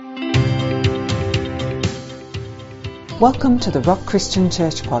Welcome to the Rock Christian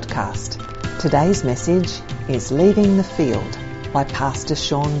Church podcast. Today's message is Leaving the Field by Pastor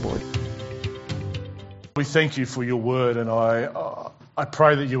Sean Wood. We thank you for your word, and I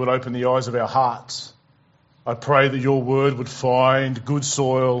pray that you would open the eyes of our hearts. I pray that your word would find good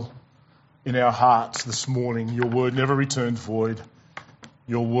soil in our hearts this morning. Your word never returns void.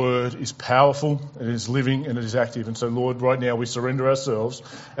 Your word is powerful, it is living, and it is active. And so, Lord, right now we surrender ourselves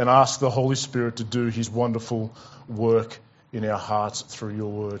and ask the Holy Spirit to do his wonderful work in our hearts through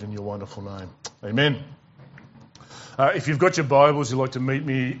your word in your wonderful name. Amen. If you've got your Bibles, you'd like to meet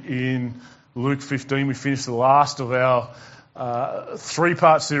me in Luke 15. We finished the last of our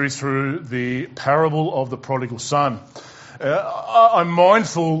three-part series through the parable of the prodigal son. I'm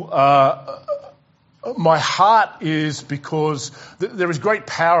mindful, my heart is because there is great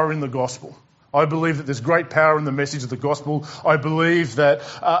power in the gospel. I believe that there's great power in the message of the gospel. I believe that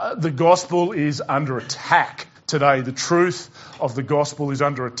the gospel is under attack today. The truth of the gospel is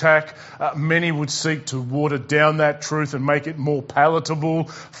under attack. Many would seek to water down that truth and make it more palatable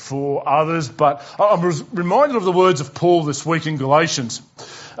for others. But I'm reminded of the words of Paul this week in Galatians.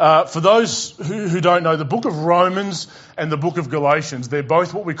 For those who don't know, the book of Romans and the book of Galatians, they're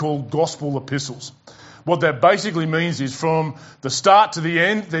both what we call gospel epistles. What that basically means is from the start to the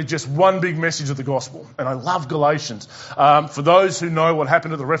end, they're just one big message of the gospel. And I love Galatians. For those who know what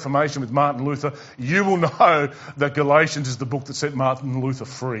happened at the Reformation with Martin Luther, you will know that Galatians is the book that set Martin Luther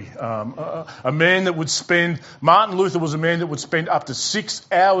free. Martin Luther was a man that would spend up to 6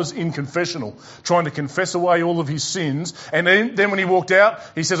 hours in confessional trying to confess away all of his sins. And then when he walked out,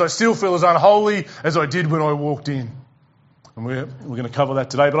 he says, I still feel as unholy as I did when I walked in. And we're going to cover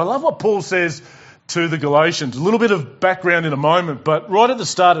that today. But I love what Paul says to the Galatians. A little bit of background in a moment, but right at the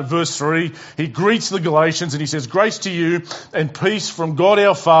start of verse 3, he greets the Galatians and he says, grace to you and peace from God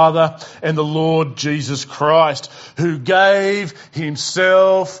our Father and the Lord Jesus Christ, who gave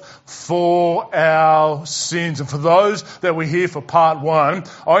himself for our sins. And for those that were here for part one,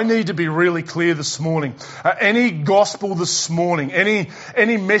 I need to be really clear this morning. Any gospel this morning,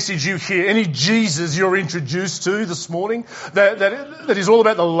 any message you hear, any Jesus you're introduced to this morning, that is all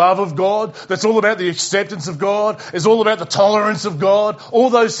about the love of God, that's all about the acceptance of God, is all about the tolerance of God, all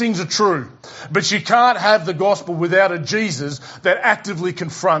those things are true. But you can't have the gospel without a Jesus that actively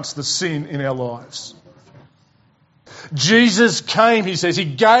confronts the sin in our lives. Jesus came, he says, he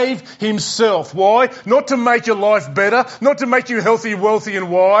gave himself. Why? Not to make your life better, not to make you healthy, wealthy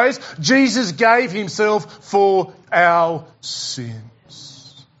and wise. Jesus gave himself for our sins.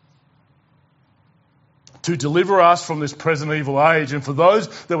 To deliver us from this present evil age. And for those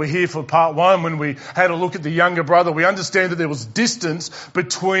that were here for part one, when we had a look at the younger brother, we understand that there was distance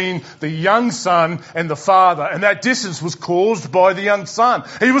between the young son and the father. And that distance was caused by the young son.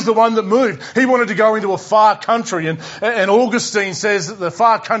 He was the one that moved. He wanted to go into a far country. And Augustine says that the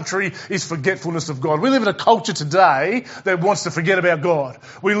far country is forgetfulness of God. We live in a culture today that wants to forget about God.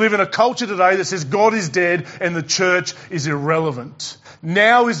 We live in a culture today that says God is dead and the church is irrelevant.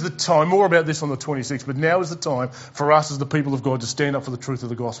 Now is the time, more about this on the 26th, but now is the time for us as the people of God to stand up for the truth of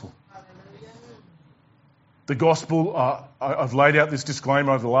the gospel. The gospel, I've laid out this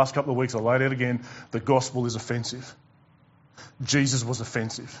disclaimer over the last couple of weeks, I'll lay it out again, the gospel is offensive. Jesus was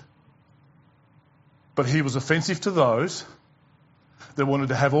offensive. But he was offensive to those that wanted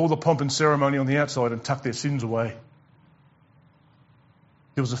to have all the pomp and ceremony on the outside and tuck their sins away.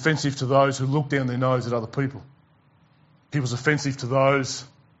 He was offensive to those who looked down their nose at other people. He was offensive to those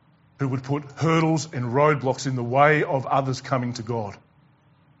who would put hurdles and roadblocks in the way of others coming to God.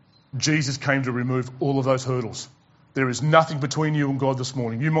 Jesus came to remove all of those hurdles. There is nothing between you and God this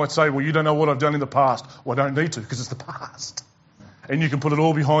morning. You might say, well, you don't know what I've done in the past. Well, I don't need to because it's the past. And you can put it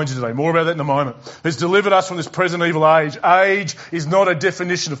all behind you today. More about that in a moment. He's delivered us from this present evil age. Age is not a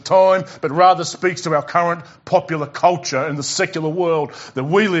definition of time, but rather speaks to our current popular culture and the secular world that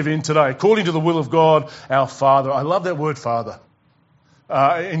we live in today, according to the will of God, our Father. I love that word, Father.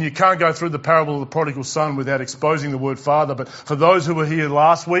 And you can't go through the parable of the prodigal son without exposing the word Father. But for those who were here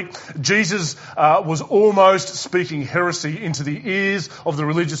last week, Jesus was almost speaking heresy into the ears of the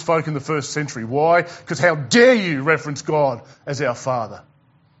religious folk in the first century. Why? Because how dare you reference God as our Father?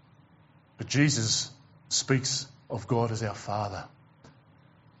 But Jesus speaks of God as our Father.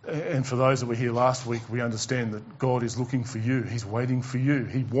 And for those that were here last week, we understand that God is looking for you. He's waiting for you.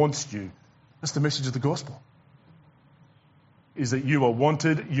 He wants you. That's the message of the gospel. Is that you are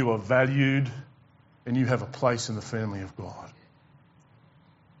wanted, you are valued, and you have a place in the family of God.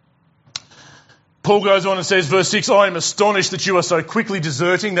 Paul goes on and says, verse 6, I am astonished that you are so quickly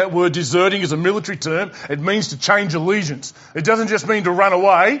deserting. That word deserting is a military term. It means to change allegiance. It doesn't just mean to run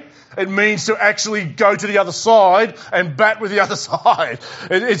away. It means to actually go to the other side and bat with the other side.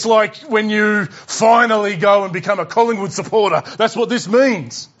 It's like when you finally go and become a Collingwood supporter. That's what this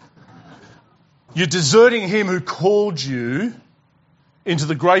means. You're deserting him who called you into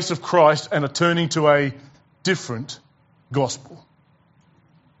the grace of Christ and are turning to a different gospel.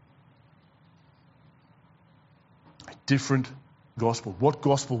 A different gospel. What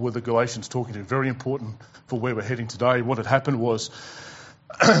gospel were the Galatians talking to? Very important for where we're heading today. What had happened was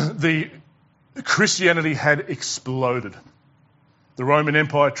the Christianity had exploded. The Roman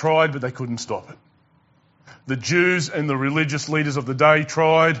Empire tried, but they couldn't stop it. The Jews and the religious leaders of the day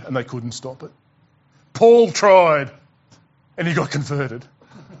tried, and they couldn't stop it. Paul tried, and he got converted.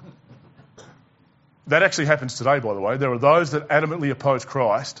 That actually happens today, by the way. There are those that adamantly oppose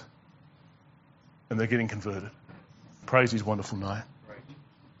Christ, and they're getting converted. Praise his wonderful name.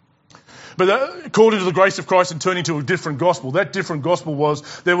 But called into the grace of Christ and turning to a different gospel. That different gospel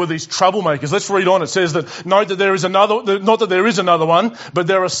was there were these troublemakers. Let's read on. It says that, note that there is another, not that there is another one, but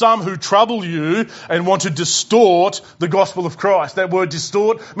there are some who trouble you and want to distort the gospel of Christ. That word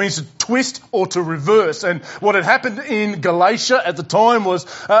distort means to twist or to reverse. And what had happened in Galatia at the time was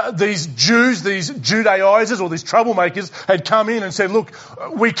these Jews, these Judaizers or these troublemakers had come in and said, look,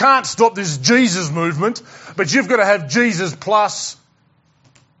 we can't stop this Jesus movement, but you've got to have Jesus plus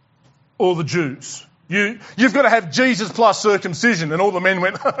all the Jews. You've got to have Jesus plus circumcision. And all the men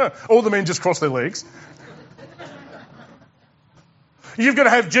went, all the men just crossed their legs. You've got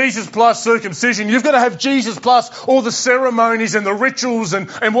to have Jesus plus circumcision. You've got to have Jesus plus all the ceremonies and the rituals and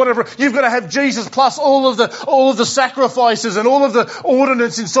whatever. You've got to have Jesus plus all of the sacrifices and all of the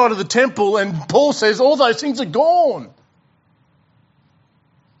ordinance inside of the temple. And Paul says all those things are gone.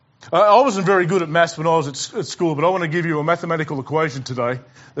 I wasn't very good at maths when I was at school, but I want to give you a mathematical equation today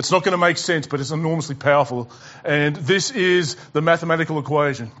that's not going to make sense, but it's enormously powerful. And this is the mathematical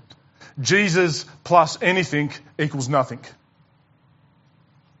equation. Jesus plus anything equals nothing.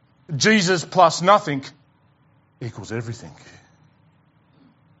 Jesus plus nothing equals everything.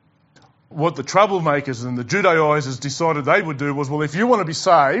 What the troublemakers and the Judaizers decided they would do was, well, if you want to be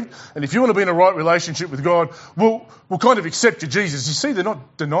saved and if you want to be in a right relationship with God, we'll kind of accept your Jesus. You see, they're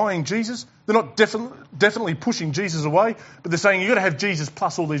not denying Jesus. They're not definitely pushing Jesus away, but they're saying you've got to have Jesus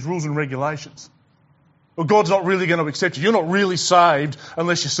plus all these rules and regulations. Well, God's not really going to accept you. You're not really saved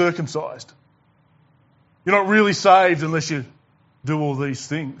unless you're circumcised. You're not really saved unless you do all these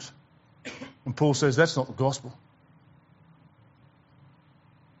things. And Paul says that's not the gospel.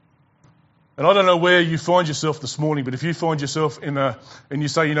 And I don't know where you find yourself this morning, but if you find yourself and you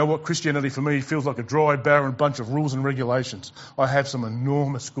say, you know what, Christianity for me feels like a dry, barren bunch of rules and regulations, I have some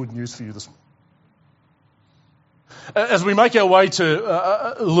enormous good news for you this morning. As we make our way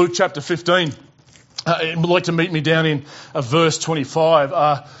to Luke chapter 15, you'd like to meet me down in verse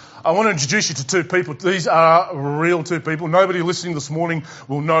 25. I want to introduce you to two people. These are real two people. Nobody listening this morning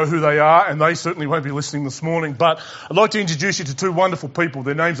will know who they are, and they certainly won't be listening this morning. But I'd like to introduce you to two wonderful people.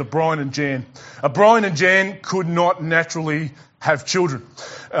 Their names are Brian and Jan. Brian and Jan could not naturally have children.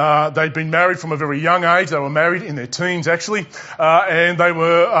 They'd been married from a very young age. They were married in their teens, actually. And they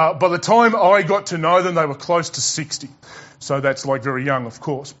were, by the time I got to know them, they were close to 60. So that's like very young, of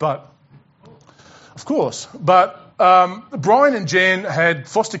course. But Brian and Jan had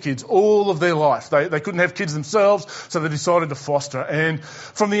foster kids all of their life. They couldn't have kids themselves, so they decided to foster. And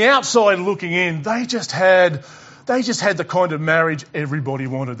from the outside looking in, they just had the kind of marriage everybody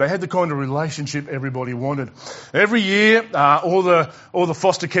wanted. They had the kind of relationship everybody wanted. Every year, all the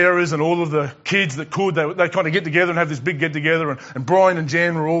foster carers and all of the kids that could, they kind of get together and have this big get together. And Brian and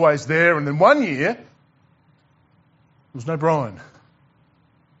Jan were always there. And then one year, there was no Brian.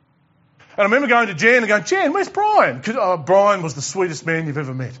 And I remember going to Jan and going, Jan, where's Brian? Because Brian was the sweetest man you've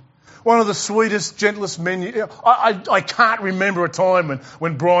ever met. One of the sweetest, gentlest men. I can't remember a time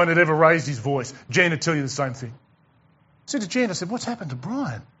when Brian had ever raised his voice. Jan would tell you the same thing. I said to Jan, I said, what's happened to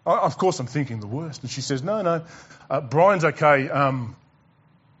Brian? Of course I'm thinking the worst. And she says, no, Brian's okay.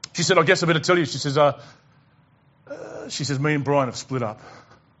 She said, I guess I better tell you. She says, me and Brian have split up.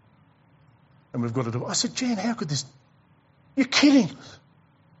 And we've got to do it. I said, Jan, how could this... You're kidding.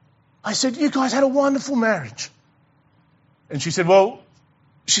 I said, you guys had a wonderful marriage. And she said,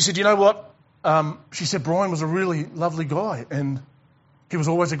 you know what? She said, Brian was a really lovely guy and he was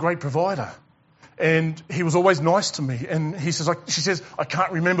always a great provider. And he was always nice to me. And she says, I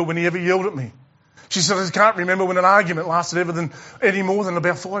can't remember when he ever yelled at me. She said, I can't remember when an argument lasted any more than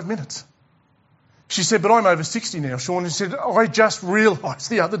about 5 minutes. She said, but I'm over 60 now, Sean. And she said, I just realised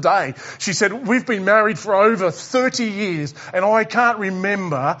the other day. She said, we've been married for over 30 years and I can't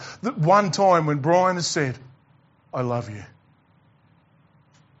remember that one time when Brian has said, I love you.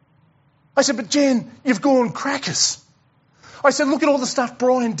 I said, but Jen, you've gone crackers. I said, look at all the stuff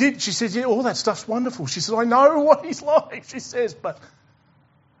Brian did. She said, yeah, all that stuff's wonderful. She said, I know what he's like. She says, but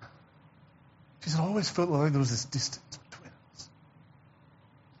she said, I always felt like there was this distance between us.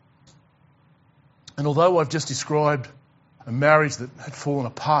 And although I've just described a marriage that had fallen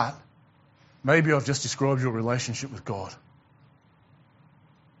apart, maybe I've just described your relationship with God.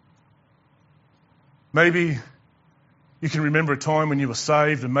 Maybe you can remember a time when you were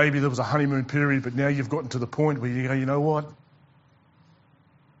saved and maybe there was a honeymoon period, but now you've gotten to the point where you go, you know what?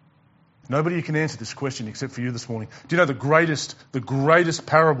 Nobody can answer this question except for you this morning. Do you know the greatest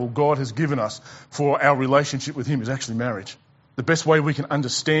parable God has given us for our relationship with Him is actually marriage? The best way we can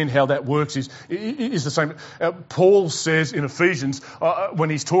understand how that works is the same. Paul says in Ephesians,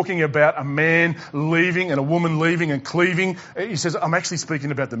 when he's talking about a man leaving and a woman leaving and cleaving, he says, I'm actually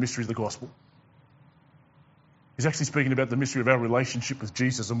speaking about the mystery of the gospel. He's actually speaking about the mystery of our relationship with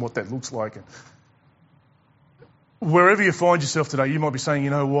Jesus and what that looks like. And wherever you find yourself today, you might be saying,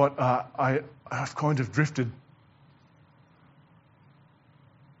 you know what, I've kind of drifted.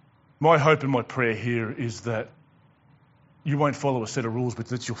 My hope and my prayer here is that you won't follow a set of rules, but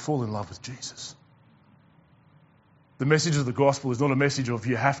that you'll fall in love with Jesus. The message of the gospel is not a message of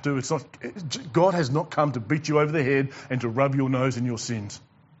you have to. God has not come to beat you over the head and to rub your nose in your sins.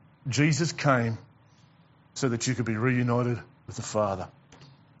 Jesus came so that you could be reunited with the Father.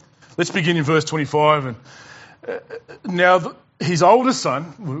 Let's begin in verse 25. And now his oldest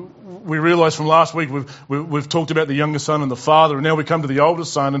son, we realised from last week we've talked about the younger son and the father, and now we come to the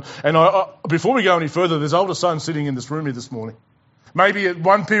oldest son. And before we go any further, there's older son sitting in this room here this morning. Maybe at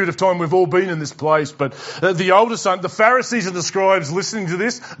one period of time we've all been in this place, but the oldest son, the Pharisees and the scribes listening to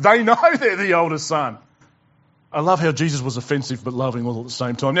this, they know they're the oldest son. I love how Jesus was offensive but loving all at the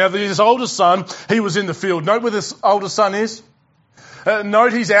same time. Now, this oldest son, he was in the field. Note where this oldest son is.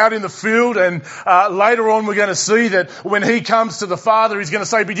 Note he's out in the field, and later on we're going to see that when he comes to the father, he's going to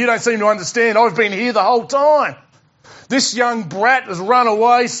say, but you don't seem to understand. I've been here the whole time. This young brat has run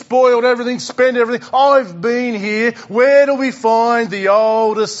away, spoiled everything, spent everything. I've been here. Where do we find the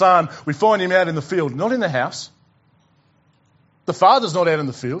oldest son? We find him out in the field, not in the house. The father's not out in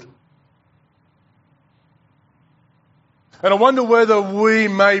the field. And I wonder whether we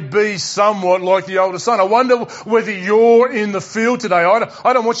may be somewhat like the older son. I wonder whether you're in the field today.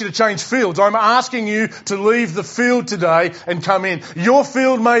 I don't want you to change fields. I'm asking you to leave the field today and come in. Your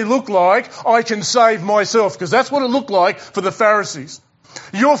field may look like I can save myself, because that's what it looked like for the Pharisees.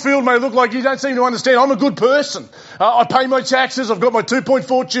 Your field may look like you don't seem to understand. I'm a good person. I pay my taxes. I've got my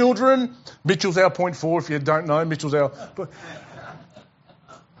 2.4 children. Mitchell's our 0.4 if you don't know. Mitchell's our...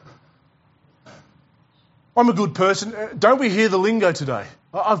 I'm a good person. Don't we hear the lingo today?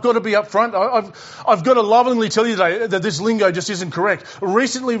 I've got to be upfront. I've got to lovingly tell you today that this lingo just isn't correct.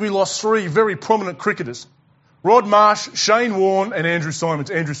 Recently we lost 3 very prominent cricketers. Rod Marsh, Shane Warne and Andrew Symonds.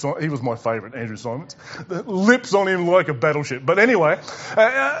 He was my favourite, Andrew Symonds. The lips on him like a battleship. But anyway,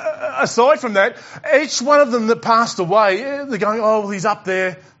 aside from that, each one of them that passed away, they're going, oh, well, he's up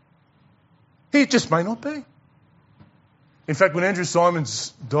there. He just may not be. In fact, when Andrew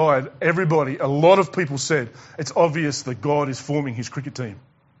Symonds died, a lot of people said, it's obvious that God is forming his cricket team.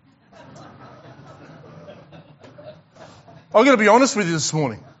 I've got to be honest with you this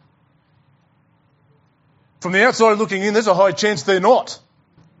morning. From the outside looking in, there's a high chance they're not.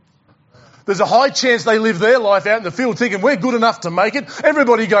 There's a high chance they live their life out in the field thinking, we're good enough to make it.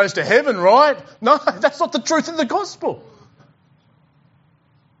 Everybody goes to heaven, right? No, that's not the truth of the gospel.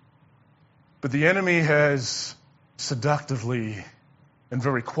 But the enemy has seductively and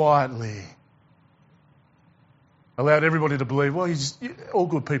very quietly allowed everybody to believe, well, all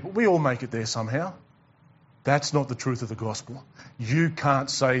good people, we all make it there somehow. That's not the truth of the gospel. You can't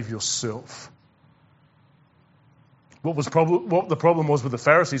save yourself. What the problem was with the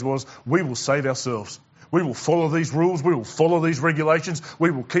Pharisees was, we will save ourselves. We will follow these rules, we will follow these regulations,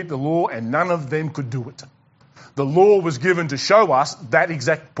 we will keep the law, and none of them could do it. The law was given to show us that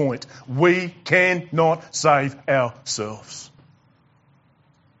exact point. We cannot save ourselves.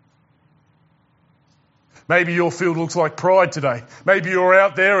 Maybe your field looks like pride today. Maybe you're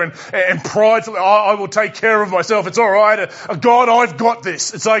out there and pridefully, I will take care of myself. It's all right. God, I've got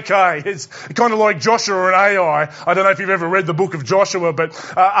this. It's okay. It's kind of like Joshua and Ai. I don't know if you've ever read the book of Joshua, but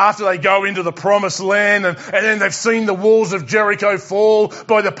after they go into the promised land and then they've seen the walls of Jericho fall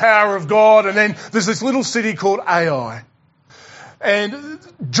by the power of God, and then there's this little city called Ai. And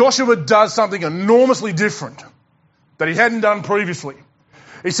Joshua does something enormously different that he hadn't done previously.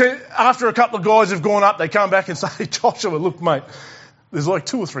 He said, after a couple of guys have gone up, they come back and say, Joshua, look, mate, there's like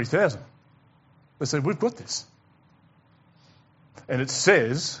 2,000 or 3,000. They said, we've got this. And it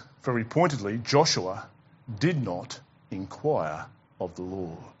says Very pointedly, Joshua did not inquire of the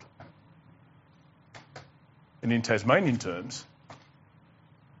Lord. And in Tasmanian terms,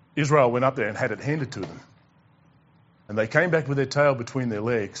 Israel went up there and had it handed to them. And they came back with their tail between their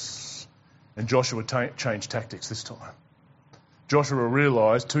legs, and Joshua changed tactics this time. Joshua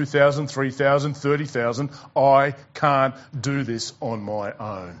realised 2,000, 3,000, 30,000, I can't do this on my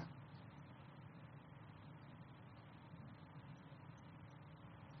own.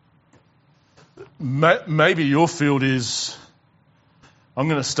 Maybe your field is, I'm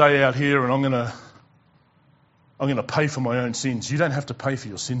going to stay out here and I'm going to pay for my own sins. You don't have to pay for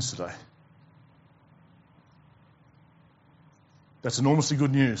your sins today. That's enormously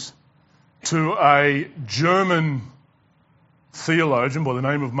good news. To a German theologian by the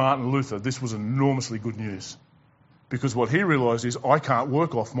name of Martin Luther, this was enormously good news. Because what he realised is, I can't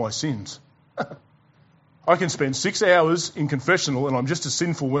work off my sins. I can spend 6 hours in confessional and I'm just as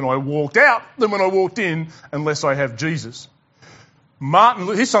sinful when I walked out than when I walked in unless I have Jesus.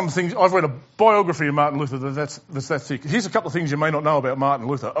 Here's some things. I've read a biography of Martin Luther that's that thick. Here's a couple of things you may not know about Martin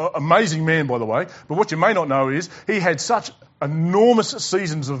Luther. Amazing man, by the way. But what you may not know is he had such enormous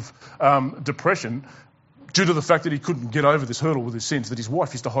seasons of depression due to the fact that he couldn't get over this hurdle with his sins, that his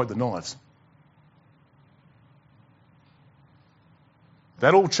wife used to hide the knives.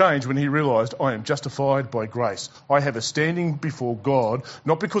 That all changed when he realised, I am justified by grace. I have a standing before God,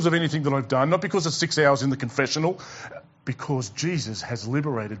 not because of anything that I've done, not because of 6 hours in the confessional, because Jesus has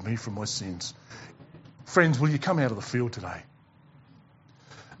liberated me from my sins. Friends, will you come out of the field today?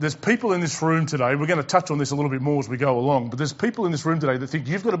 There's people in this room today, we're going to touch on this a little bit more as we go along, but there's people in this room today that think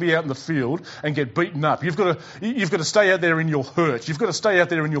you've got to be out in the field and get beaten up. You've got to stay out there in your hurt. You've got to stay out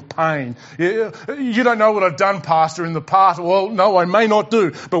there in your pain. You don't know what I've done, Pastor, in the past. Well, no, I may not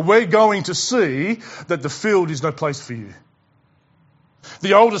do, but we're going to see that the field is no place for you.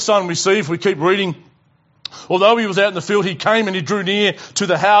 The older son we see, if we keep reading, although he was out in the field, he came and he drew near to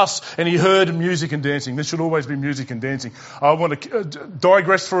the house and he heard music and dancing. There should always be music and dancing. I want to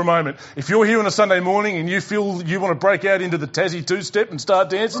digress for a moment. If you're here on a Sunday morning and you feel you want to break out into the Tassie two-step and start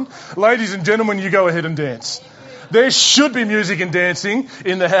dancing, ladies and gentlemen, you go ahead and dance. There should be music and dancing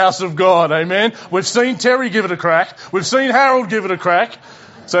in the house of God, amen? We've seen Terry give it a crack. We've seen Harold give it a crack.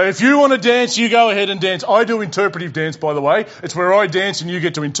 So if you want to dance, you go ahead and dance. I do interpretive dance, by the way. It's where I dance and you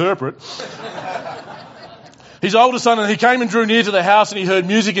get to interpret. His older son, and he came and drew near to the house and he heard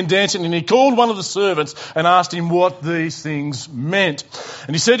music and dancing, and he called one of the servants and asked him what these things meant.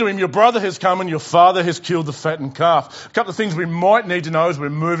 And he said to him, your brother has come and your father has killed the fattened calf. A couple of things we might need to know as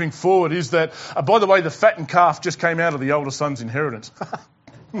we're moving forward is that, by the way, the fattened calf just came out of the older son's inheritance.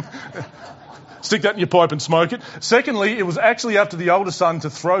 Stick that in your pipe and smoke it. Secondly, it was actually up to the older son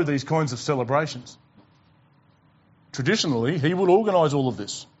to throw these kinds of celebrations. Traditionally, he would organise all of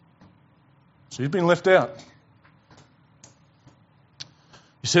this. So he's been left out.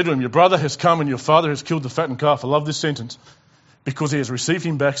 He said to him, your brother has come and your father has killed the fattened calf. I love this sentence. Because he has received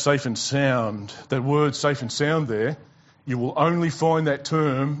him back safe and sound. That word safe and sound there, you will only find that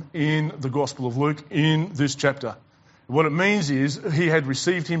term in the Gospel of Luke in this chapter. What it means is he had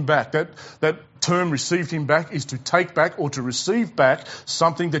received him back. That term received him back is to take back or to receive back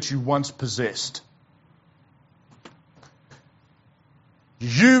something that you once possessed.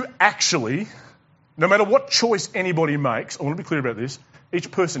 You actually, no matter what choice anybody makes, I want to be clear about this, each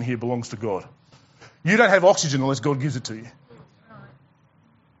person here belongs to God. You don't have oxygen unless God gives it to you.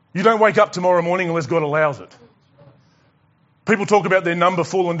 You don't wake up tomorrow morning unless God allows it. People talk about their number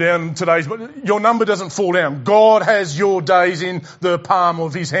falling down today's, but your number doesn't fall down. God has your days in the palm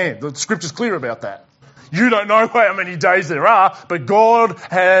of his hand. The scripture's clear about that. You don't know how many days there are, but God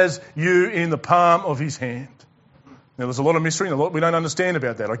has you in the palm of his hand. Now, there's a lot of mystery and a lot we don't understand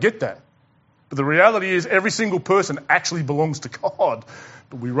about that. I get that. But the reality is every single person actually belongs to God.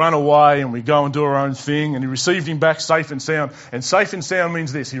 But we run away and we go and do our own thing, and he received him back safe and sound. And safe and sound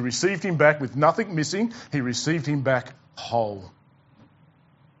means this. He received him back with nothing missing. He received him back whole.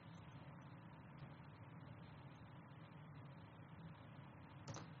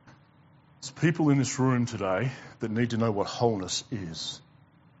 There's people in this room today that need to know what wholeness is.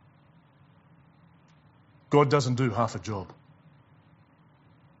 God doesn't do half a job.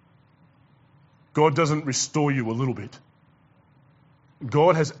 God doesn't restore you a little bit.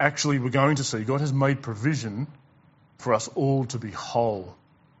 God has actually, we're going to see, God has made provision for us all to be whole.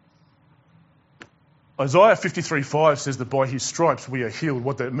 Isaiah 53:5 says that by his stripes we are healed.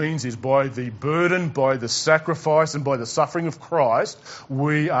 What that means is by the burden, by the sacrifice and by the suffering of Christ,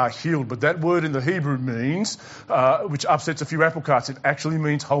 we are healed. But that word in the Hebrew means, which upsets a few apple carts, it actually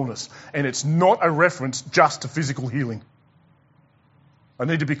means wholeness. And it's not a reference just to physical healing. I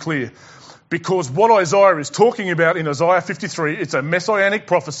need to be clear. Because what Isaiah is talking about in Isaiah 53, it's a messianic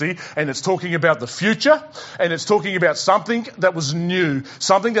prophecy, and it's talking about the future, and it's talking about something that was new,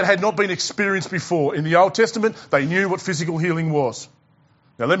 something that had not been experienced before. In the Old Testament, they knew what physical healing was.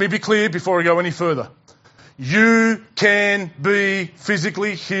 Now let me be clear before I go any further. You can be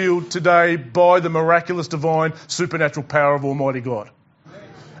physically healed today by the miraculous, divine, supernatural power of Almighty God.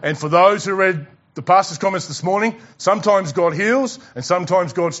 And for those who read the pastor's comments this morning, sometimes God heals and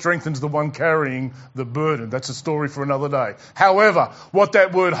sometimes God strengthens the one carrying the burden. That's a story for another day. However, what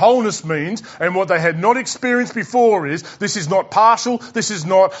that word wholeness means and what they had not experienced before is this is not partial, this is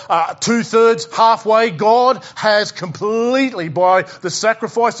not 2/3, halfway. God has completely, by the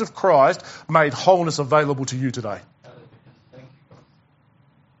sacrifice of Christ, made wholeness available to you today.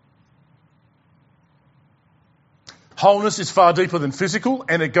 Wholeness is far deeper than physical,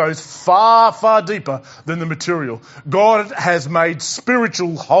 and it goes far, far deeper than the material. God has made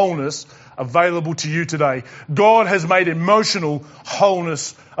spiritual wholeness available to you today. God has made emotional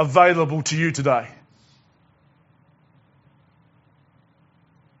wholeness available to you today.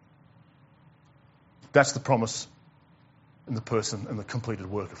 That's the promise in the person and the completed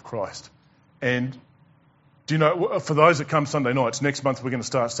work of Christ. And do you know, for those that come Sunday nights, next month we're going to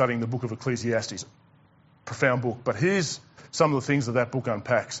start studying the book of Ecclesiastes. Profound book. But here's some of the things that book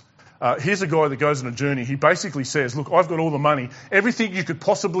unpacks. Here's a guy that goes on a journey. He basically says, look, I've got all the money. Everything you could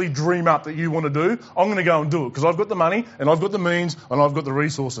possibly dream up that you want to do, I'm going to go and do it because I've got the money and I've got the means and I've got the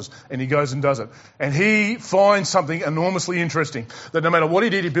resources. And he goes and does it. And he finds something enormously interesting, that no matter what he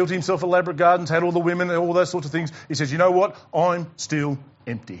did, he built himself elaborate gardens, had all the women and all those sorts of things. He says, you know what? I'm still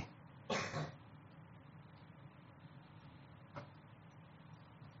empty.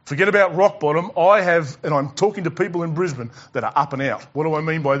 Forget about rock bottom. And I'm talking to people in Brisbane that are up and out. What do I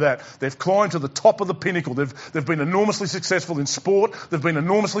mean by that? They've climbed to the top of the pinnacle. They've been enormously successful in sport. They've been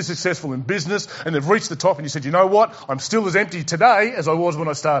enormously successful in business. And they've reached the top and you said, you know what? I'm still as empty today as I was when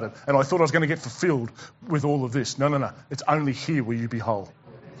I started. And I thought I was going to get fulfilled with all of this. No. It's only here will you be whole.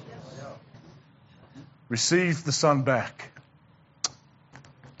 Receive the Son back.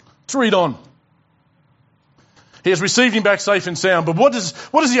 Let's read on. He has received him back safe and sound. But what does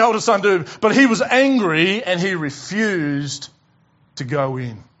the older son do? But he was angry and he refused to go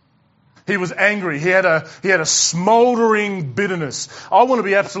in. He was angry. He had a smouldering bitterness. I want to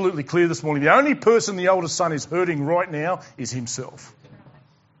be absolutely clear this morning. The only person the older son is hurting right now is himself.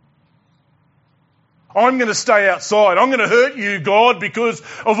 I'm going to stay outside. I'm going to hurt you, God, because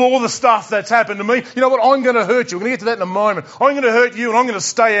of all the stuff that's happened to me. You know what? I'm going to hurt you. We're going to get to that in a moment. I'm going to hurt you and I'm going to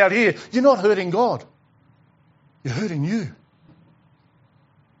stay out here. You're not hurting God. You're hurting you.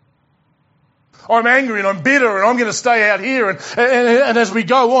 I'm angry and I'm bitter and I'm going to stay out here. And as we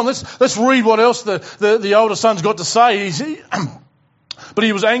go on, let's read what else the older son's got to say. But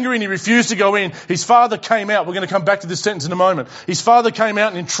he was angry and he refused to go in. His father came out. We're going to come back to this sentence in a moment. His father came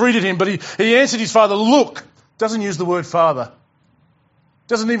out and entreated him, but he answered his father, look. Doesn't use the word father.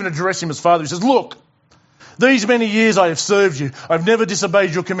 Doesn't even address him as father. He says, look. These many years I have served you. I've never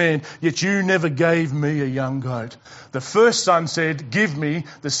disobeyed your command, yet you never gave me a young goat. The first son said, give me.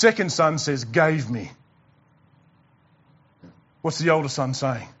 The second son says, gave me. What's the older son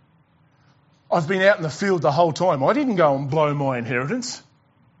saying? I've been out in the field the whole time. I didn't go and blow my inheritance.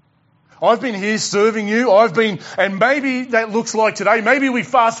 I've been here serving you. And maybe that looks like today. Maybe we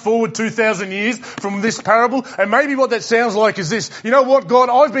fast forward 2,000 years from this parable, and maybe what that sounds like is this. You know what, God?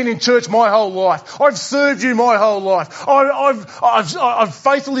 I've been in church my whole life. I've served you my whole life. I've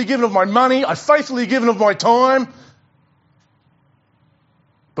faithfully given of my money. I've faithfully given of my time.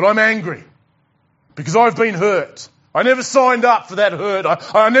 But I'm angry because I've been hurt. I never signed up for that hurt.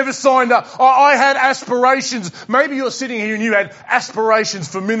 I never signed up. I had aspirations. Maybe you're sitting here and you had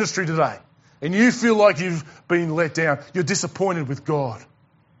aspirations for ministry today. And you feel like you've been let down. You're disappointed with God.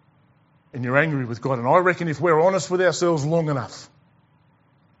 And you're angry with God. And I reckon if we're honest with ourselves long enough,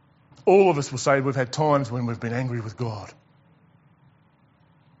 all of us will say we've had times when we've been angry with God.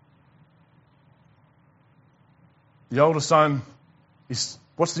 The older son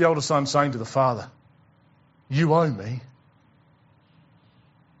what's the older son saying to the father? You owe me.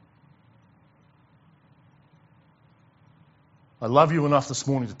 I love you enough this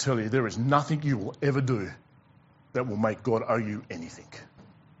morning to tell you there is nothing you will ever do that will make God owe you anything.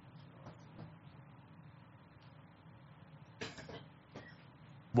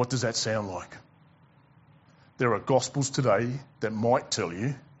 What does that sound like? There are gospels today that might tell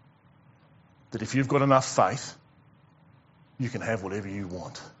you that if you've got enough faith, you can have whatever you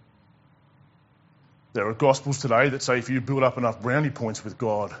want. There are gospels today that say if you build up enough brownie points with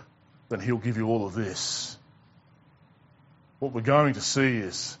God, then he'll give you all of this. what we're going to see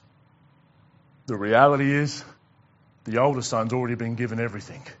is the reality is the older son's already been given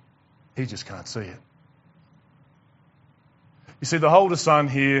everything. He just can't see it. You see, the older son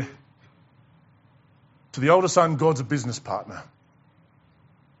here, to the older son, God's a business partner.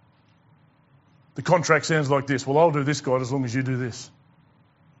 The contract sounds like this. Well, I'll do this, God, as long as you do this.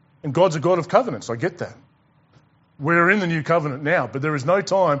 And God's a God of covenants. I get that. We're in the new covenant now, but there is no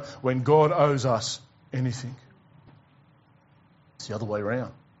time when God owes us anything. It's the other way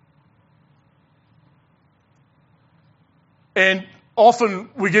around. And often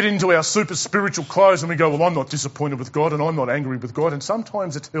we get into our super spiritual clothes and we go, well, I'm not disappointed with God and I'm not angry with God. And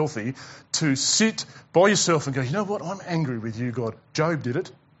sometimes it's healthy to sit by yourself and go, you know what, I'm angry with you, God. Job did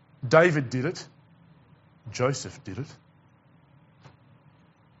it. David did it. Joseph did it.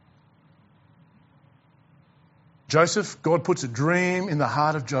 Joseph, God puts a dream in the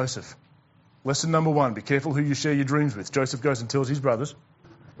heart of Joseph. Lesson number 1, be careful who you share your dreams with. Joseph goes and tells his brothers,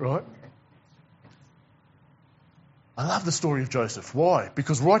 right? I love the story of Joseph. Why?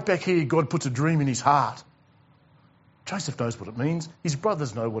 Because right back here, God puts a dream in his heart. Joseph knows what it means. His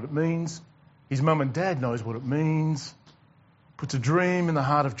brothers know what it means. His mum and dad knows what it means. Puts a dream in the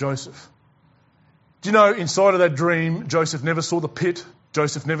heart of Joseph. Do you know, inside of that dream, Joseph never saw the pit.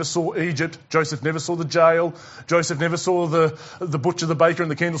 Joseph never saw Egypt. Joseph never saw the jail. Joseph never saw the butcher, the baker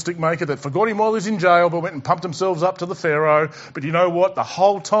and the candlestick maker that forgot him while he was in jail but went and pumped themselves up to the Pharaoh. But you know what? The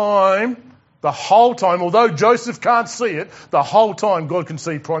whole time, although Joseph can't see it, the whole time God can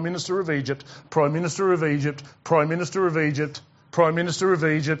see Prime Minister of Egypt, Prime Minister of Egypt, Prime Minister of Egypt, Prime Minister of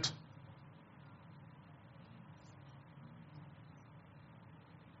Egypt.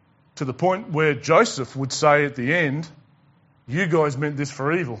 To the point where Joseph would say at the end, you guys meant this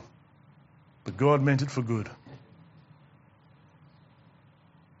for evil, but God meant it for good.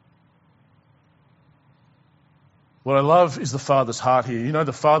 What I love is the father's heart here. You know,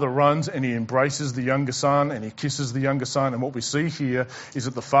 the father runs and he embraces the younger son and he kisses the younger son. And what we see here is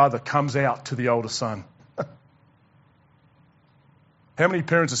that the father comes out to the older son. How many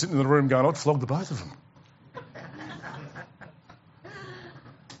parents are sitting in the room going, I'd flog the both of them?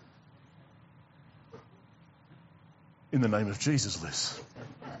 In the name of Jesus, Liz.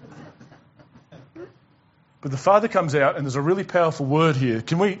 But the father comes out and there's a really powerful word here.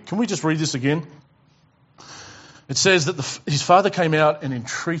 Can we just read this again? It says that his father came out and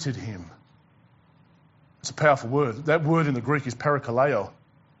entreated him. It's a powerful word. That word in the Greek is parakaleo.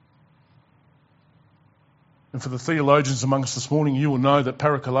 And for the theologians among us this morning, you will know that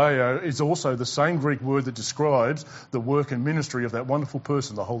parakaleo is also the same Greek word that describes the work and ministry of that wonderful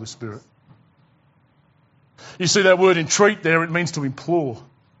person, the Holy Spirit. You see that word entreat there, it means to implore.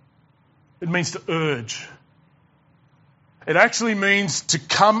 It means to urge. It actually means to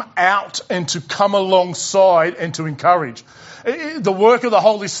come out and to come alongside and to encourage. The work of the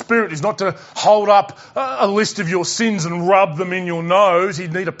Holy Spirit is not to hold up a list of your sins and rub them in your nose.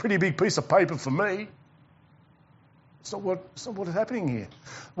 You'd need a pretty big piece of paper for me. It's not what is happening here.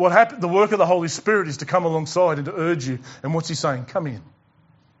 The work of the Holy Spirit is to come alongside and to urge you. And what's he saying? Come in.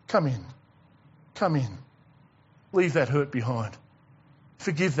 Come in. Come in. Leave that hurt behind.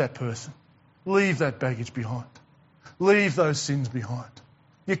 Forgive that person. Leave that baggage behind. Leave those sins behind.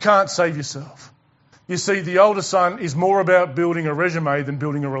 You can't save yourself. You see, the older son is more about building a resume than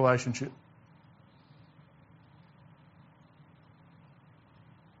building a relationship.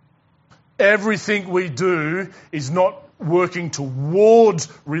 Everything we do is not working towards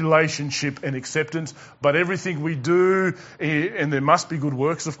relationship and acceptance, but everything we do, and there must be good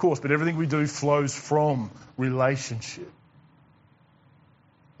works, of course, but everything we do flows from relationship.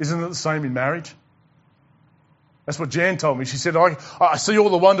 Isn't it the same in marriage? That's what Jan told me. She said, I see all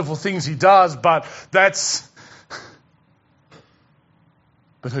the wonderful things he does, but her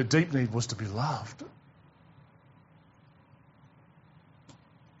deep need was to be loved.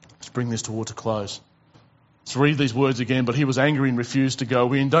 Let's bring this towards a close. Let's read these words again. But he was angry and refused to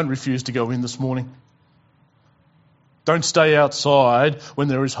go in. Don't refuse to go in this morning. Don't stay outside when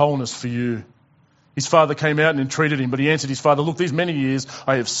there is wholeness for you. His father came out and entreated him, but he answered his father, look, these many years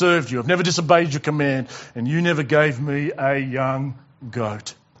I have served you. I've never disobeyed your command, and you never gave me a young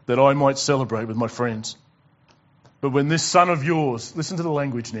goat that I might celebrate with my friends. But when this son of yours, listen to the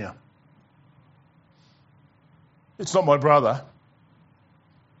language now. It's not my brother.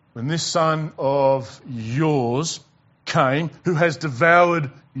 When this son of yours came, who has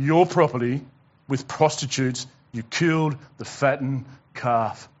devoured your property with prostitutes, you killed the fattened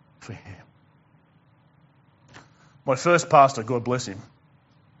calf for him. My first pastor, God bless him,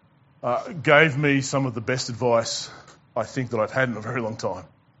 gave me some of the best advice I think that I've had in a very long time.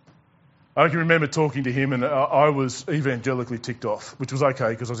 I can remember talking to him, and I was evangelically ticked off, which was okay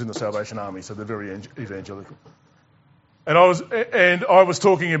because I was in the Salvation Army, so they're very evangelical. And I was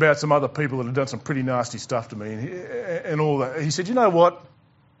talking about some other people that had done some pretty nasty stuff to me and all that. He said, you know what?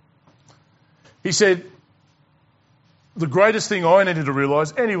 He said, the greatest thing I needed to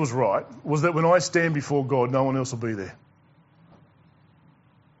realise, and he was right, was that when I stand before God, no one else will be there.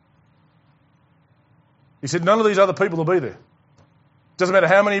 He said, none of these other people will be there. Doesn't matter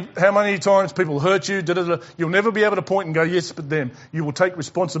how many times people hurt you, you'll never be able to point and go, yes, but them. You will take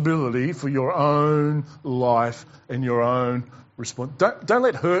responsibility for your own life and your own response. Don't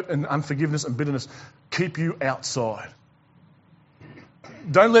let hurt and unforgiveness and bitterness keep you outside.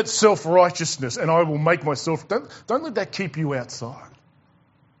 Don't let self-righteousness and I will make myself... Don't let that keep you outside.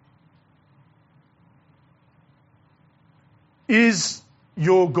 Is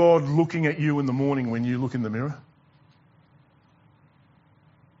your God looking at you in the morning when you look in the mirror?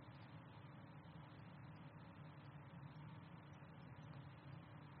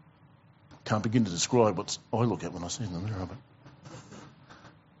 Can't begin to describe what I look at when I see in the mirror.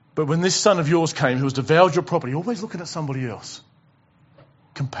 But when this son of yours came who has devoured your property, always looking at somebody else.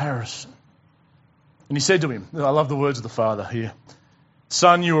 Comparison. And he said to him, I love the words of the father here,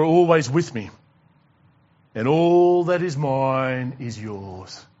 son, you are always with me, and all that is mine is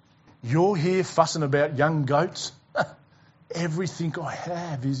yours. You're here fussing about young goats? Everything I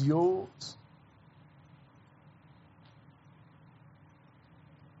have is yours.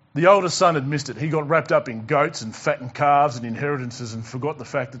 The older son had missed it. He got wrapped up in goats and fattened calves and inheritances and forgot the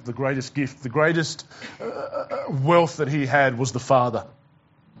fact that the greatest gift, the greatest wealth that he had was the father.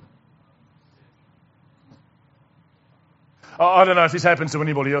 I don't know if this happens to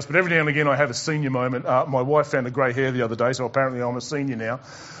anybody else, but every now and again I have a senior moment. My wife found a grey hair the other day, so apparently I'm a senior now.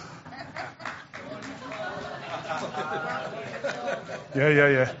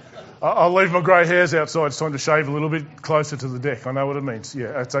 Yeah. I'll leave my grey hairs outside. It's time to shave a little bit closer to the deck. I know what it means.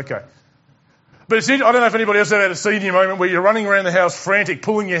 Yeah, that's okay. But I don't know if anybody else has had a senior moment where you're running around the house frantic,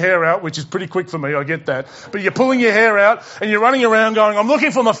 pulling your hair out, which is pretty quick for me, I get that. But you're pulling your hair out and you're running around going, I'm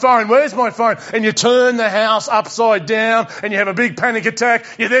looking for my phone, where's my phone? And you turn the house upside down and you have a big panic attack.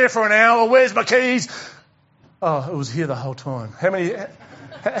 You're there for an hour, where's my keys? Oh, it was here the whole time. How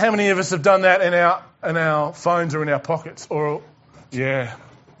many of us have done that and our phones are in our pockets? Yeah.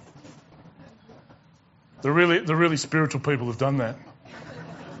 The really spiritual people have done that.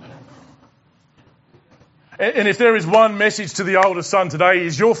 And if there is one message to the older son today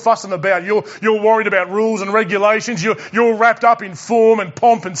is you're fussing about, you're worried about rules and regulations, you're wrapped up in form and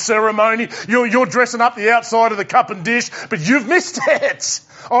pomp and ceremony, you're dressing up the outside of the cup and dish, but you've missed it.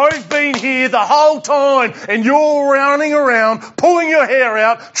 I've been here the whole time and you're running around, pulling your hair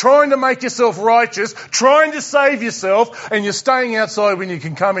out, trying to make yourself righteous, trying to save yourself, and you're staying outside when you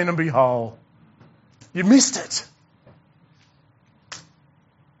can come in and be whole. You missed it.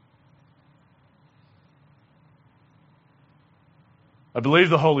 I believe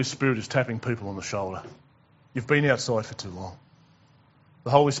the Holy Spirit is tapping people on the shoulder. You've been outside for too long. The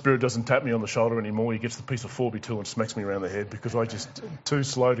Holy Spirit doesn't tap me on the shoulder anymore. He gets the piece of 4x2 and smacks me around the head because I'm just too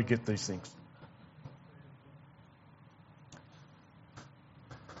slow to get these things.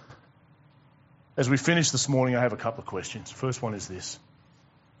 As we finish this morning, I have a couple of questions. First one is this.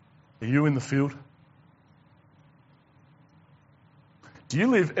 Are you in the field? Do you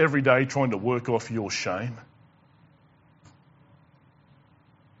live every day trying to work off your shame?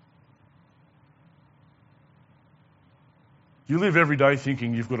 Do you live every day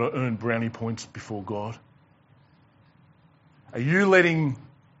thinking you've got to earn brownie points before God? Are you letting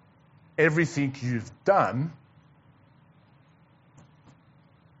everything you've done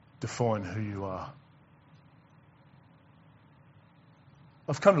define who you are?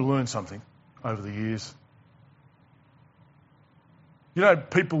 I've come to learn something over the years. You know,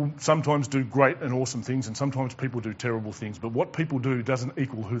 people sometimes do great and awesome things and sometimes people do terrible things, but what people do doesn't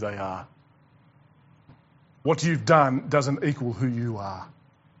equal who they are. What you've done doesn't equal who you are.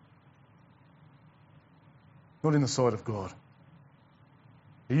 Not in the sight of God.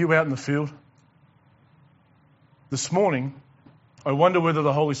 Are you out in the field? This morning, I wonder whether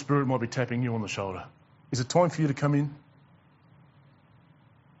the Holy Spirit might be tapping you on the shoulder. Is it time for you to come in?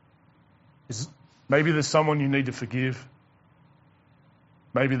 Maybe there's someone you need to forgive.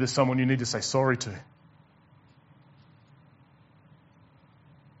 Maybe there's someone you need to say sorry to.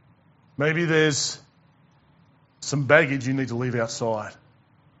 Maybe there's some baggage you need to leave outside.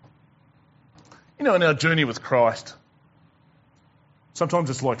 You know, in our journey with Christ, sometimes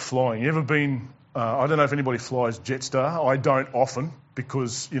it's like flying. You ever been, I don't know if anybody flies Jetstar. I don't often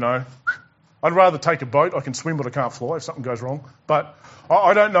because, you know, I'd rather take a boat. I can swim, but I can't fly if something goes wrong. But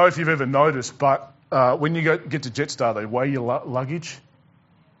I don't know if you've ever noticed, but when you get to Jetstar, they weigh your luggage.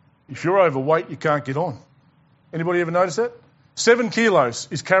 If you're overweight, you can't get on. Anybody ever notice that? 7 kilos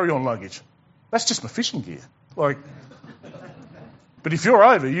is carry-on luggage. That's just my fishing gear. But if you're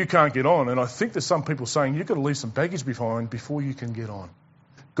over, you can't get on. And I think there's some people saying you've got to leave some baggage behind before you can get on.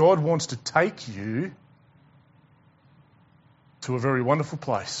 God wants to take you to a very wonderful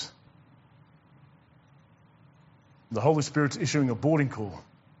place. The Holy Spirit's issuing a boarding call.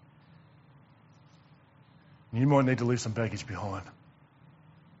 You might need to leave some baggage behind.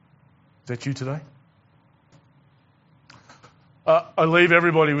 Is that you today? I leave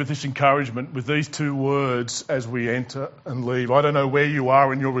everybody with this encouragement, with these 2 words as we enter and leave. I don't know where you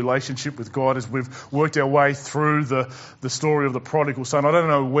are in your relationship with God as we've worked our way through the story of the prodigal son. I don't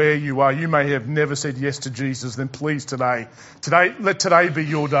know where you are. You may have never said yes to Jesus. Then please today, let today be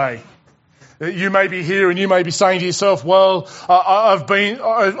your day. You may be here and you may be saying to yourself, well, I've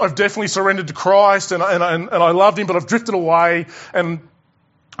definitely surrendered to Christ and I loved him, but I've drifted away and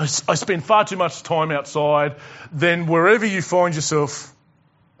I spend far too much time outside. Then wherever you find yourself,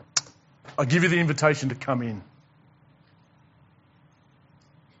 I give you the invitation to come in.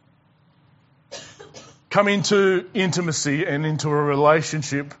 Come into intimacy and into a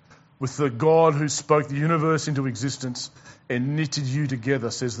relationship with the God who spoke the universe into existence and knitted you together,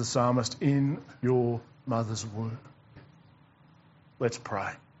 says the psalmist, in your mother's womb. Let's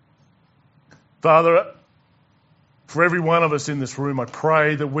pray. Father, for every one of us in this room, I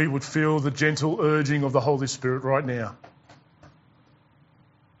pray that we would feel the gentle urging of the Holy Spirit right now.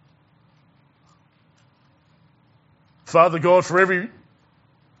 Father God, for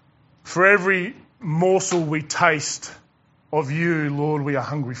every morsel we taste of you, Lord, we are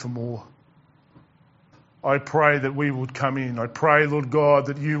hungry for more. I pray that we would come in. I pray, Lord God,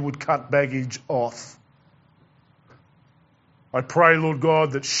 that you would cut baggage off. I pray, Lord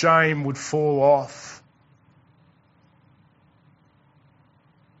God, that shame would fall off.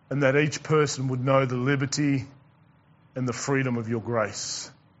 And that each person would know the liberty and the freedom of your grace.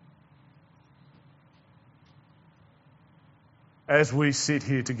 As we sit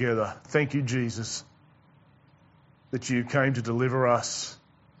here together, thank you, Jesus, that you came to deliver us.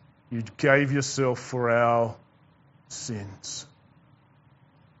 You gave yourself for our sins.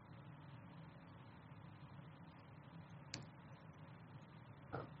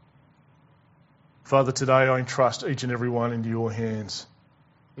 Father, today I entrust each and every one into your hands.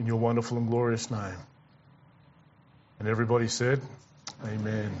 In your wonderful and glorious name. And everybody said,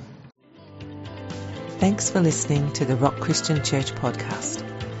 Amen. Thanks for listening to the Rock Christian Church podcast.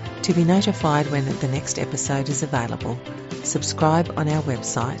 To be notified when the next episode is available, subscribe on our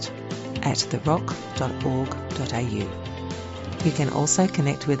website at therock.org.au. You can also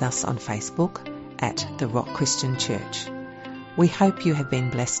connect with us on Facebook at The Rock Christian Church. We hope you have been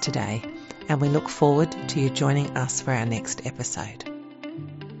blessed today, and we look forward to you joining us for our next episode.